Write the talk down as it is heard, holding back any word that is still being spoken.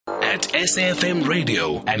at SAFM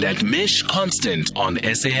Radio and at Mish Constant on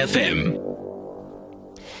SAFM.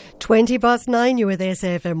 9:20, you're with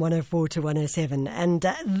SAFM 104 to 107. And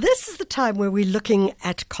this is the time where we're looking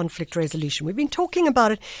at conflict resolution. We've been talking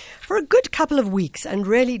about it for a good couple of weeks and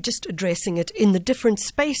really just addressing it in the different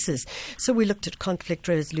spaces. So we looked at conflict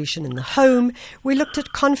resolution in the home. We looked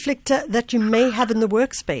at conflict that you may have in the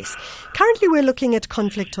workspace. Currently, we're looking at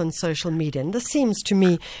conflict on social media. And this seems to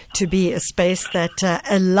me to be a space that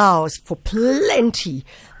allows for plenty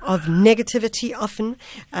of negativity, often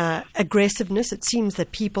aggressiveness. It seems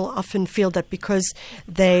that people often feel that because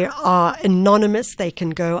they are anonymous, they can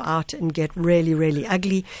go out and get really, really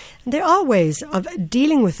ugly. And there are ways of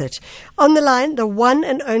dealing with it. On the line, the one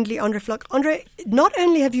and only Andre VLOK. Andre, not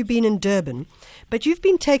only have you been in Durban, but you've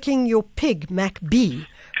been taking your pig, Mac B,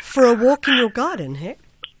 for a walk in your garden, hey?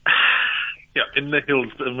 Yeah, in the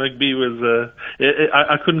hills. McBee was.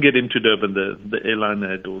 I couldn't get into Durban. The airline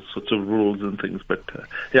had all sorts of rules and things. But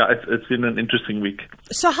it's been an interesting week.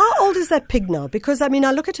 So how old is that pig now? Because I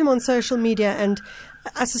look at him on social media, and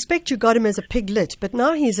I suspect you got him as a piglet, but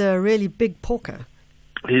now he's a really big porker.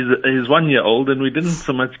 He's 1 year old, and we didn't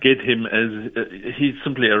so much get him as he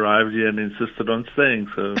simply arrived here and insisted on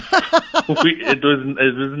staying. So it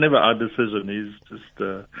was never our decision. He's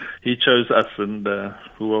just he chose us, and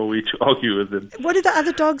who are we to argue with him? What do the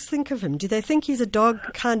other dogs think of him? Do they think he's a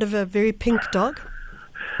dog, kind of a very pink dog?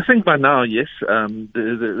 I think by now, yes.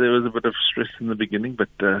 There was a bit of stress in the beginning, but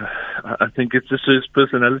I think it's just his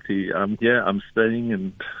personality. I'm here, I'm staying,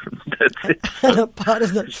 and that's it. Part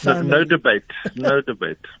of the family. No debate. No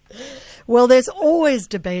debate. Well, there's always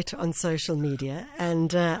debate on social media,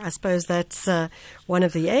 and I suppose that's one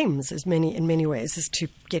of the aims, in many ways, is to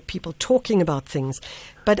get people talking about things.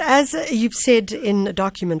 But as you've said in a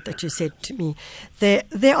document that you said to me,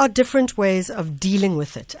 there are different ways of dealing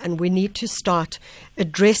with it, and we need to start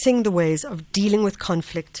addressing the ways of dealing with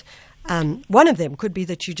conflict. One of them could be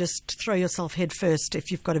that you just throw yourself head first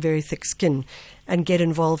if you've got a very thick skin and get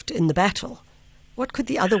involved in the battle. What could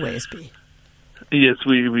the other ways be? Yes,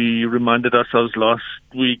 we reminded ourselves last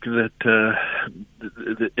week that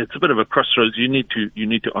it's a bit of a crossroads. You need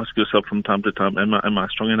to ask yourself from time to time, am I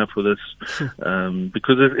strong enough for this?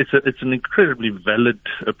 Because it's an incredibly valid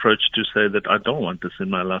approach to say that I don't want this in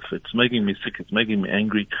my life. It's making me sick. It's making me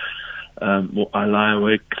angry. I lie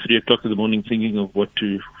awake 3 o'clock in the morning thinking of what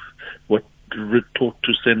retort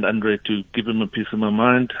to send Andre to give him a piece of my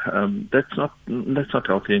mind. That's not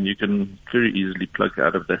healthy, and you can very easily plug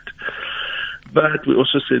out of that. But we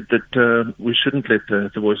also said that we shouldn't let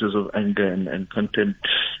the voices of anger and contempt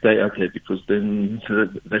stay out there, because then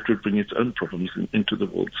that would bring its own problems into the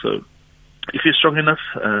world. So if you're strong enough,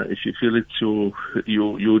 if you feel it's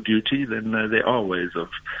your duty, then there are ways of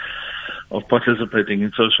participating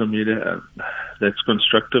in social media that's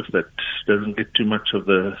constructive, that doesn't get too much of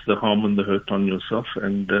the harm and the hurt on yourself,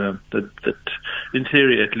 and that in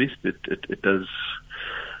theory at least it does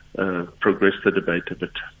progress the debate a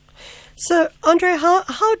bit. So, Andre, how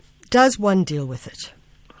does one deal with it?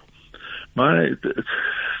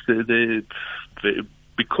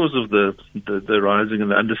 Because of the rising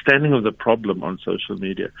and the understanding of the problem on social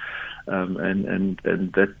media, and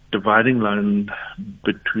that dividing line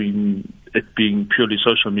between it being purely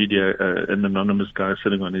social media, an anonymous guy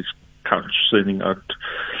sitting on his couch sending out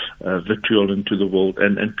vitriol into the world,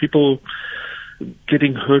 and people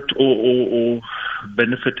getting hurt or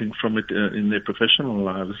benefiting from it in their professional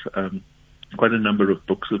lives. Quite a number of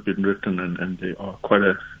books have been written, and there are quite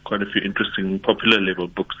a few interesting popular level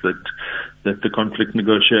books that the conflict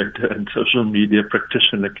negotiator and social media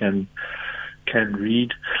practitioner can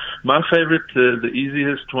read. My favorite, the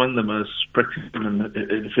easiest one, the most practical and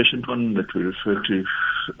efficient one that we referred to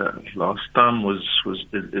last time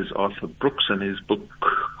is Arthur Brooks and his book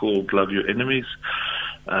called Love Your Enemies.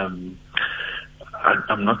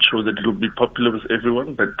 I'm not sure that it will be popular with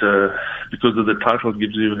everyone, but because of the title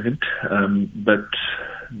gives you a hint. But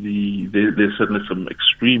there's certainly some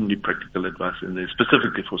extremely practical advice in there,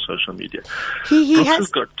 specifically for social media.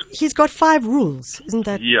 He's got 5 rules, isn't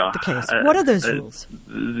that the case? What are those rules?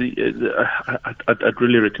 I'd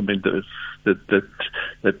really recommend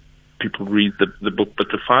that people read the book,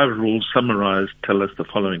 but the 5 rules summarized tell us the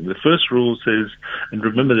following. The first rule says, and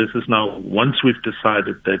remember this is now once we've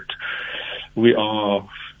decided that we are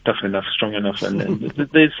tough enough, strong enough, and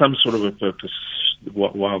there's some sort of a purpose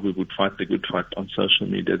why we would fight the good fight on social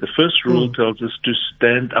media. The first rule tells us to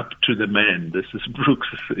stand up to the man. This is Brooks.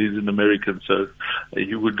 He's an American, so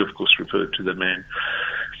he would, of course, refer to the man.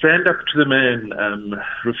 Stand up to the man.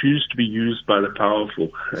 Refuse to be used by the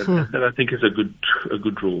powerful. That I think is a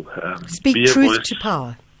good rule. Speak truth to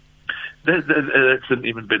power. That's an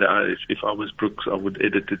even better. If I was Brooks, I would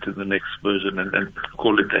edit it to the next version and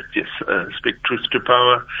call it that. Yes, speak truth to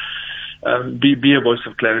power. Be a voice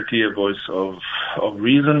of clarity, a voice of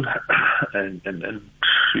reason, and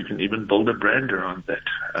you can even build a brand around that.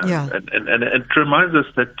 And it reminds us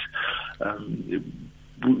that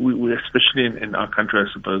we especially in our country, I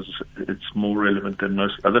suppose, it's more relevant than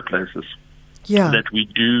most other places. Yeah. That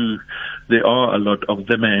there are a lot of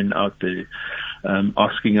the men out there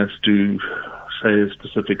asking us to say a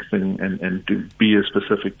specific thing and to be a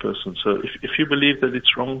specific person. So if you believe that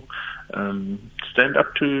it's wrong, stand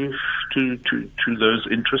up to those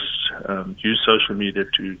interests. Use social media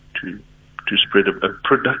to spread a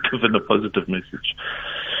productive and a positive message.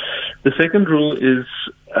 The second rule is,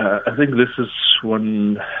 I think this is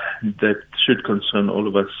one that should concern all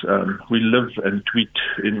of us. We live and tweet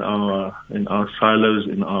in our silos,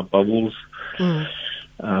 in our bubbles.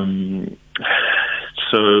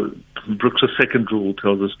 So Brooks' second rule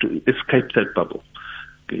tells us to escape that bubble.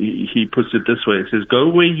 He puts it this way. He says, go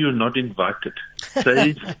where you're not invited.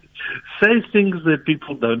 Say things that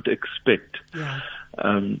people don't expect. Yeah.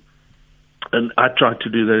 And I try to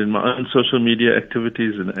do that in my own social media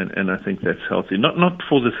activities, and I think that's healthy. Not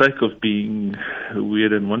for the sake of being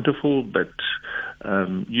weird and wonderful, but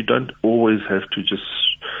you don't always have to just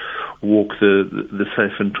walk the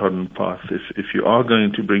safe and trodden path. If you are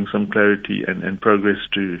going to bring some clarity and progress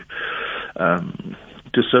to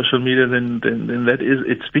social media, then that is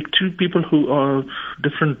it. Speak to people who are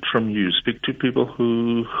different from you. Speak to people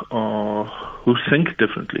who think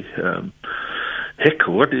differently. Heck,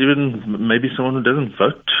 even maybe someone who doesn't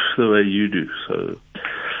vote the way you do. So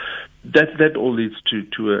that all leads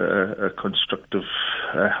to a constructive,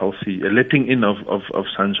 healthy, letting in of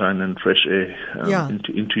sunshine and fresh air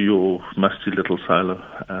into your musty little silo.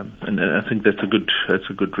 And I think that's a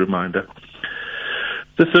good reminder.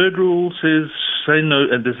 The third rule says say no,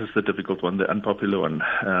 and this is the difficult one, the unpopular one.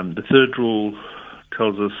 The third rule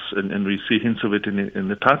tells us, and we see hints of it in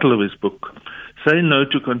the title of his book, say no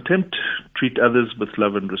to contempt, treat others with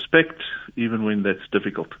love and respect, even when that's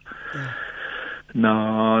difficult. Yeah.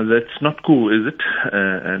 Now, that's not cool, is it?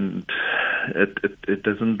 And it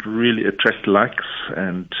doesn't really attract likes,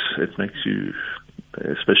 and it makes you,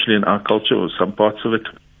 especially in our culture or some parts of it,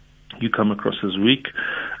 you come across as weak.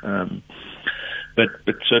 But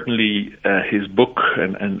certainly his book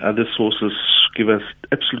and other sources give us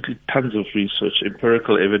absolutely tons of research,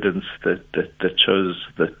 empirical evidence that shows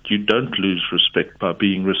that you don't lose respect by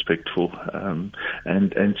being respectful,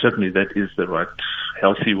 and certainly that is the right,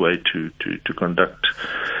 healthy way to conduct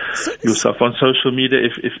yourself on social media.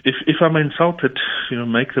 If I'm insulted,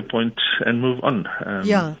 make the point and move on.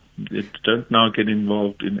 Don't now get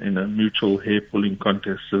involved in a mutual hair-pulling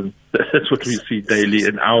contest. And that's what we see daily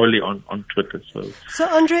and hourly on Twitter. So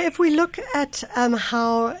Andre, if we look at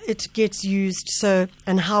how it gets used,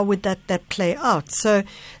 and how would that play out? So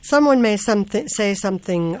someone may say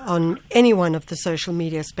something on any one of the social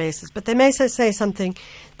media spaces, but they may say something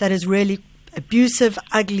that is really abusive,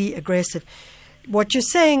 ugly, aggressive. What you're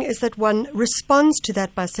saying is that one responds to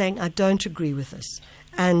that by saying, I don't agree with this.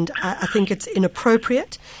 And I think it's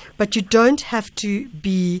inappropriate, but you don't have to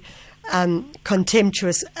be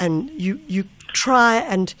contemptuous, and you try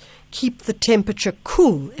and keep the temperature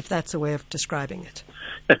cool, if that's a way of describing it.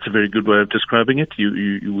 That's a very good way of describing it.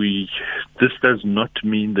 This does not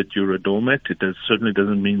mean that you're a doormat. It certainly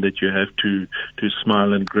doesn't mean that you have to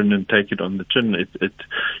smile and grin and take it on the chin.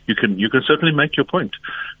 You can certainly make your point.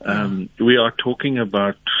 We are talking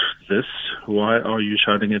about this. Why are you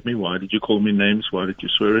shouting at me? Why did you call me names? Why did you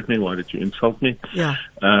swear at me? Why did you insult me? Yeah.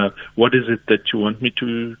 What is it that you want me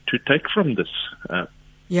to take from this?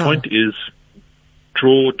 Point is,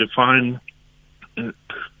 draw, define,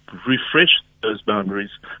 refresh those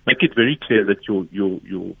boundaries. Make it very clear that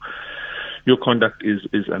your conduct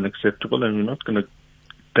is unacceptable, and we're not going to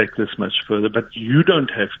take this much further. But you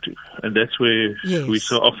don't have to, and that's where we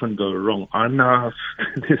so often go wrong.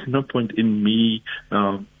 There's no point in me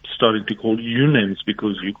now starting to call you names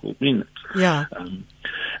because you called me names. Yeah,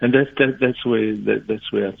 and that's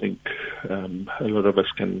where I think a lot of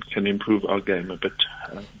us can improve our game a bit.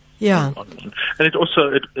 Yeah, and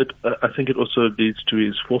I think it also leads to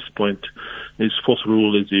his fourth point, his fourth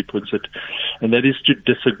rule, as he puts it, and that is to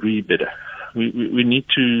disagree better. We need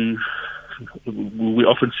to. We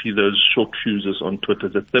often see those short fuses on Twitter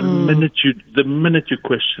that the minute you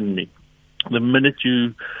question me, the minute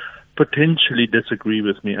you potentially disagree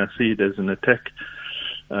with me, I see it as an attack.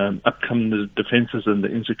 Up come the defenses and the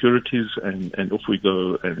insecurities, and off we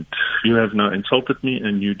go. And you have now insulted me,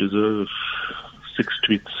 and you deserve 6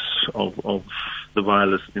 tweets of the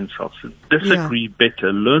vilest insults. Disagree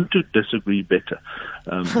better. Learn to disagree better.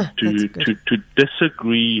 To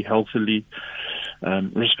disagree healthily,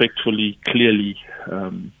 respectfully, clearly.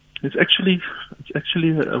 It's actually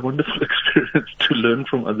a wonderful experience to learn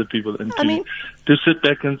from other people and to sit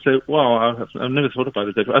back and say, "Wow, I've never thought about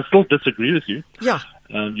it that way. I still disagree with you. Yeah,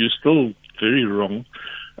 you're still very wrong,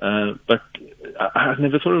 but I've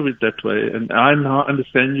never thought of it that way, and I now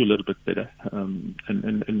understand you a little bit better.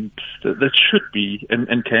 And that should be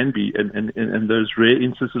and can be, and those rare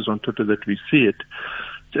instances on Twitter that we see it.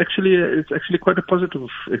 It's actually quite a positive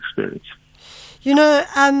experience. You know,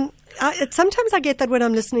 sometimes I get that when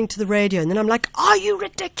I'm listening to the radio, and then I'm like, "Are you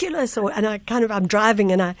ridiculous?" And I'm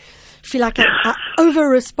driving, and I feel like I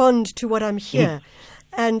over-respond to what I'm here.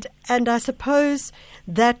 And I suppose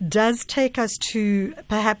that does take us to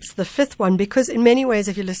perhaps the fifth one, because in many ways,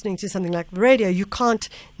 if you're listening to something like the radio, you can't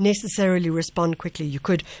necessarily respond quickly. You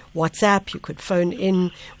could WhatsApp, you could phone in,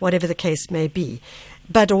 whatever the case may be.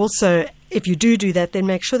 But also, if you do that, then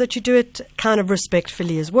make sure that you do it kind of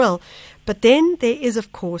respectfully as well. But then there is,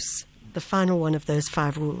 of course, the final one of those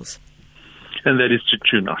 5 rules. And that is to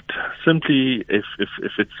tune out. Simply, if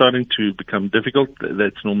it's starting to become difficult,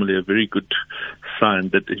 that's normally a very good sign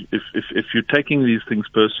that if you're taking these things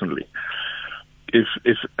personally, if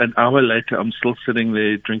an hour later I'm still sitting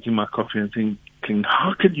there drinking my coffee and thinking,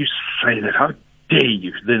 how could you say that? How dare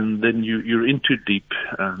you? Then you're in too deep.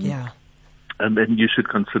 And then you should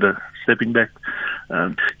consider stepping back.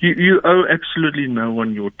 You owe absolutely no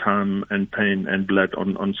one your time and pain and blood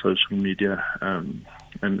on social media.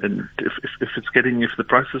 And if the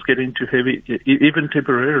price is getting too heavy, even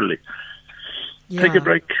temporarily, take a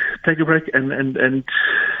break. And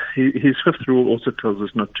his 5th rule also tells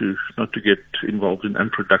us not to get involved in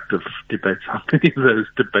unproductive debates. How many of those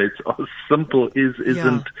debates are simple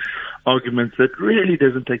isn't arguments that really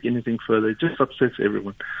doesn't take anything further. It just upsets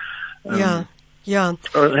everyone. And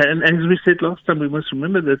as we said last time, we must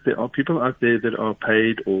remember that there are people out there that are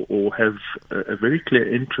paid or have a very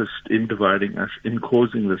clear interest in dividing us, in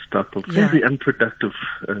causing this type of very unproductive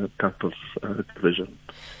type of division.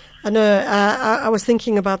 I know. I was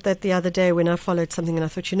thinking about that the other day when I followed something, and I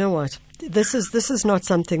thought, you know what? This is not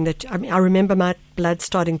something that I remember my blood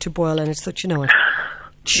starting to boil, and I thought, you know what?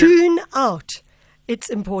 Tune out. It's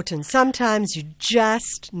important. Sometimes you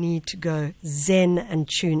just need to go zen and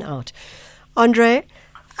tune out. Andre,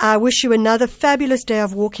 I wish you another fabulous day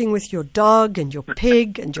of walking with your dog and your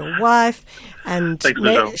pig and your wife. And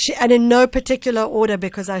in no particular order,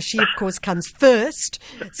 because she, of course, comes first.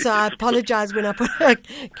 So I apologize when I put her.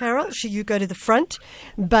 Carol, you go to the front.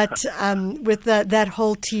 But with that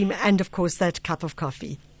whole team and, of course, that cup of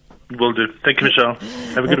coffee. Will do. Thank you, Michelle.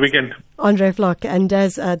 Have a good weekend. Andre VLOK. And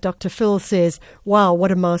as Dr. Phil says, wow,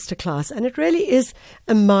 what a masterclass. And it really is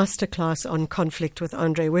a masterclass on conflict with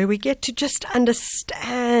Andre, where we get to just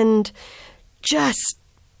understand just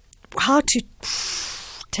how to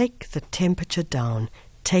take the temperature down,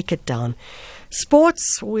 take it down.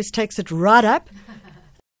 Sports always takes it right up.